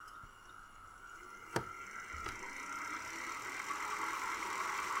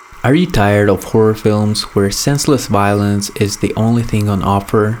Are you tired of horror films where senseless violence is the only thing on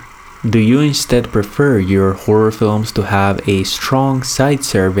offer? Do you instead prefer your horror films to have a strong side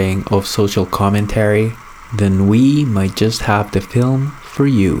serving of social commentary? Then we might just have the film for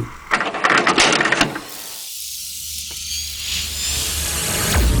you.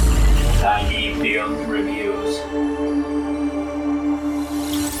 Tiny Film Reviews.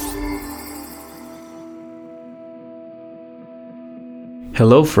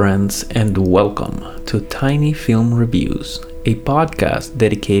 Hello friends and welcome to Tiny Film Reviews, a podcast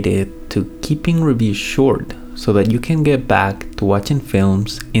dedicated to keeping reviews short so that you can get back to watching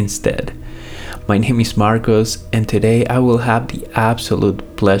films instead. My name is Marcos and today I will have the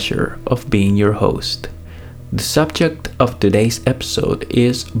absolute pleasure of being your host. The subject of today's episode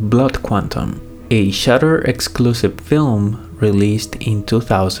is Blood Quantum, a Shudder exclusive film released in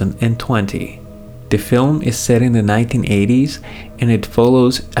 2020. The film is set in the 1980s and it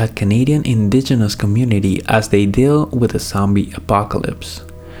follows a Canadian Indigenous community as they deal with a zombie apocalypse.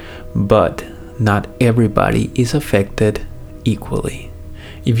 But not everybody is affected equally.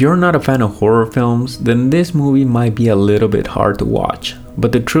 If you're not a fan of horror films, then this movie might be a little bit hard to watch.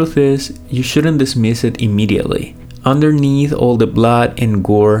 But the truth is, you shouldn't dismiss it immediately. Underneath all the blood and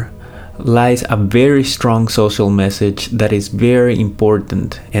gore lies a very strong social message that is very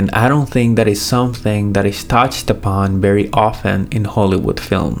important, and I don't think that is something that is touched upon very often in Hollywood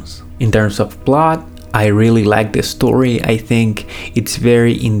films. In terms of plot, I really like the story. I think it's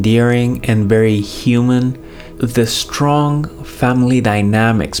very endearing and very human. The strong family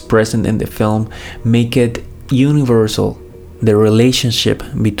dynamics present in the film make it universal. The relationship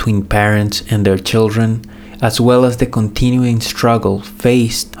between parents and their children, as well as the continuing struggle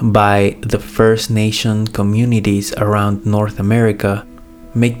faced by the First Nation communities around North America,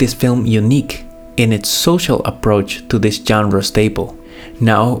 make this film unique in its social approach to this genre staple.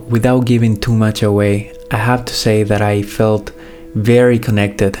 Now, without giving too much away, I have to say that I felt very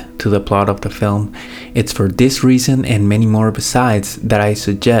connected to the plot of the film. It's for this reason and many more besides that I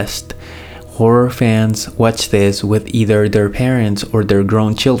suggest horror fans watch this with either their parents or their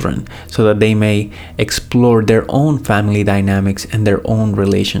grown children so that they may explore their own family dynamics and their own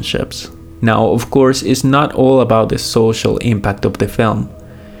relationships. Now, of course, it's not all about the social impact of the film.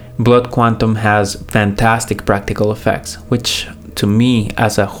 Blood Quantum has fantastic practical effects, which to me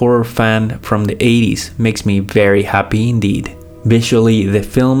as a horror fan from the 80s makes me very happy indeed. Visually, the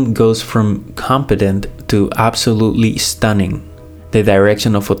film goes from competent to absolutely stunning. The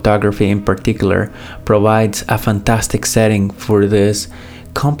direction of photography in particular provides a fantastic setting for this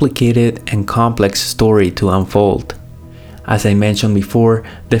complicated and complex story to unfold. As I mentioned before,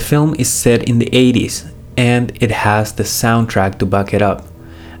 the film is set in the 80s and it has the soundtrack to back it up.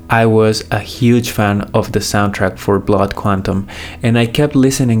 I was a huge fan of the soundtrack for Blood Quantum and I kept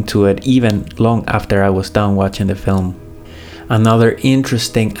listening to it even long after I was done watching the film. Another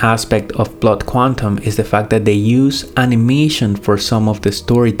interesting aspect of Blood Quantum is the fact that they use animation for some of the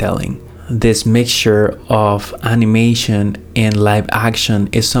storytelling. This mixture of animation and live action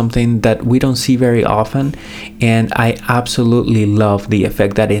is something that we don't see very often, and I absolutely love the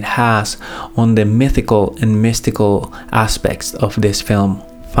effect that it has on the mythical and mystical aspects of this film.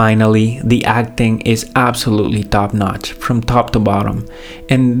 Finally, the acting is absolutely top-notch from top to bottom,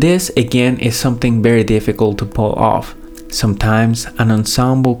 and this again is something very difficult to pull off. Sometimes an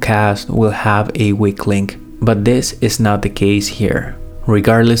ensemble cast will have a weak link, but this is not the case here.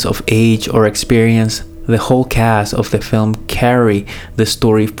 Regardless of age or experience, the whole cast of the film carry the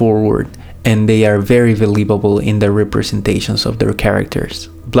story forward, and they are very believable in their representations of their characters.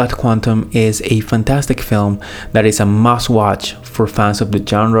 Blood Quantum is a fantastic film that is a must-watch for fans of the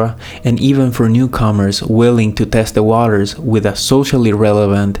genre and even for newcomers willing to test the waters with a socially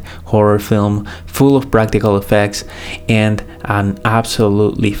relevant horror film full of practical effects and an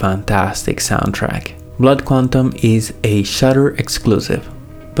absolutely fantastic soundtrack. Blood Quantum is a Shudder exclusive,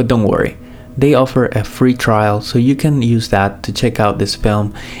 but don't worry, they offer a free trial so you can use that to check out this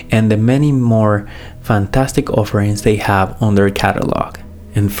film and the many more fantastic offerings they have on their catalog.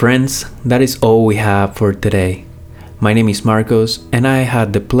 And friends, that is all we have for today. My name is Marcos and I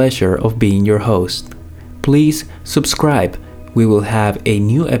had the pleasure of being your host. Please subscribe. We will have a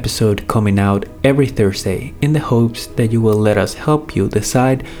new episode coming out every Thursday in the hopes that you will let us help you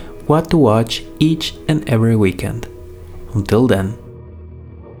decide what to watch each and every weekend. Until then.